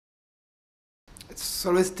It's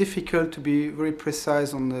always difficult to be very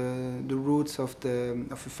precise on the roots of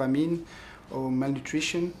a famine or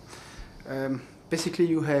malnutrition. Basically,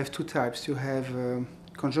 you have two types. You have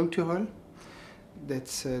conjunctural,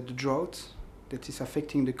 that's the drought that is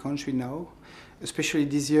affecting the country now. Especially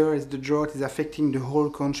this year, as the drought is affecting the whole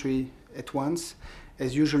country at once,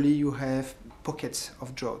 as usually you have pockets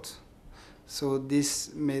of drought. So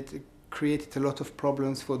this created a lot of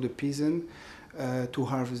problems for the peasant to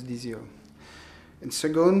harvest this year. And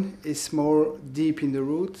second is more deep in the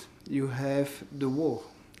root. You have the war.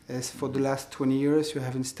 As for the last 20 years, you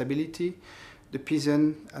have instability. The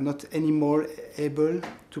peasants are not anymore able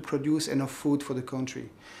to produce enough food for the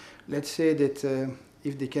country. Let's say that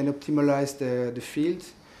if they can optimize the field,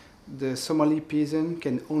 the Somali peasant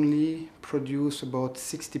can only produce about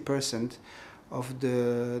 60% of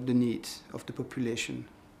the needs of the population.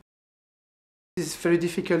 It's very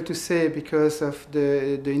difficult to say because of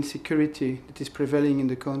the insecurity that is prevailing in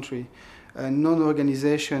the country.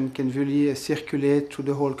 Non-organization can really circulate through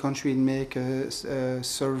the whole country and make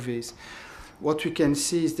surveys. What we can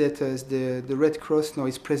see is that the Red Cross now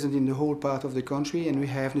is present in the whole part of the country, and we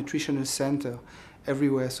have nutritional centers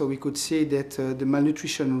everywhere. So we could see that the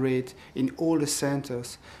malnutrition rate in all the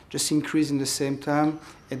centers just increased in the same time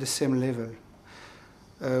at the same level.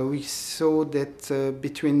 We saw that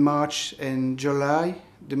between March and July,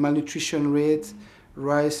 the malnutrition rate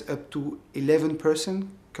rise up to 11%,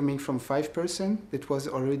 coming from 5%. That was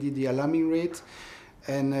already the alarming rate.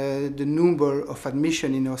 And the number of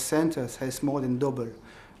admission in our centers has more than doubled.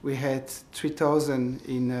 We had 3,000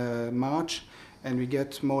 in March, and we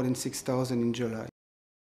got more than 6,000 in July.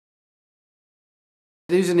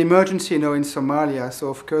 There is an emergency now in Somalia, so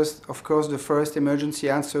of course the first emergency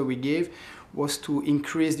answer we gave was to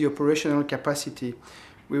increase the operational capacity.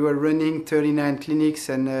 We were running 39 clinics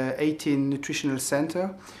and 18 nutritional centers.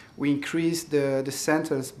 We increased the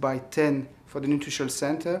centers by 10 for the nutritional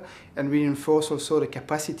center, and we reinforced also the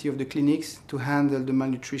capacity of the clinics to handle the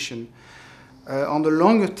malnutrition. On the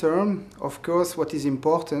longer term, of course, what is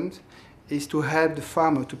important is to help the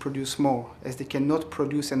farmer to produce more, as they cannot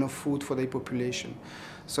produce enough food for their population.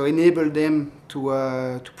 So enable them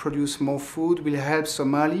to produce more food will help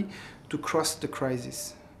Somali to cross the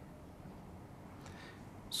crisis.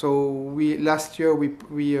 So last year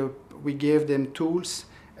we gave them tools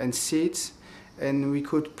and seeds, and we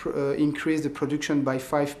could increase the production by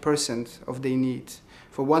 5% of their needs.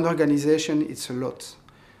 For one organization, it's a lot.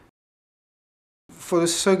 For the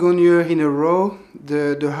second year in a row,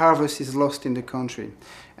 the harvest is lost in the country.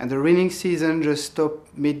 And the rainy season just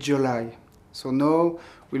stopped mid-July. So now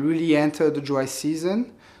we really enter the dry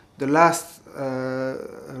season. The last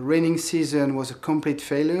raining season was a complete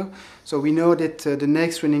failure. So we know that the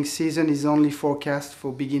next raining season is only forecast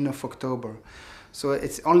for beginning of October. So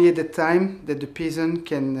it's only at the time that the peasant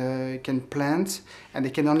can plant, and they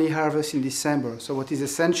can only harvest in December. So what is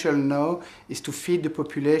essential now is to feed the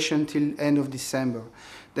population till end of December.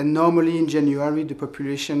 Then normally in January the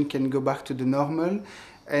population can go back to the normal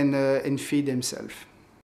and feed themselves.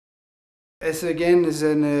 As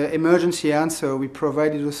an emergency answer, we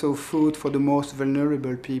provided also food for the most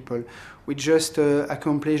vulnerable people. We just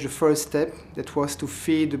accomplished the first step, that was to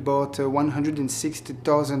feed about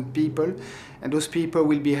 160,000 people, and those people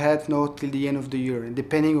will be helped now till the end of the year. And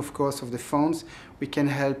depending, of course, of the funds, we can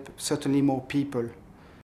help certainly more people.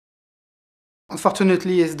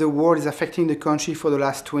 Unfortunately, as the war is affecting the country for the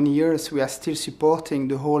last 20 years, we are still supporting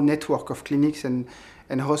the whole network of clinics and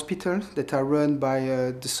hospitals that are run by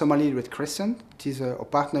the Somali Red Crescent. It is a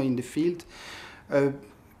partner in the field.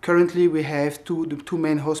 Currently, we have the two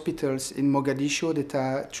main hospitals in Mogadishu that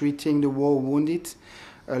are treating the war wounded.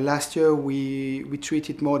 Last year, we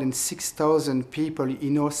treated more than 6,000 people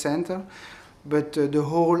in our center, but the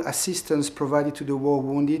whole assistance provided to the war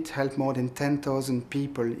wounded helped more than 10,000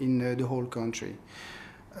 people in the whole country.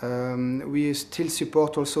 We still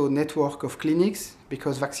support also a network of clinics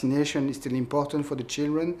because vaccination is still important for the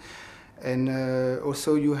children, and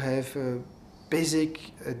also you have basic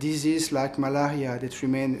disease like malaria that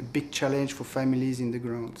remain a big challenge for families in the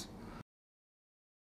ground.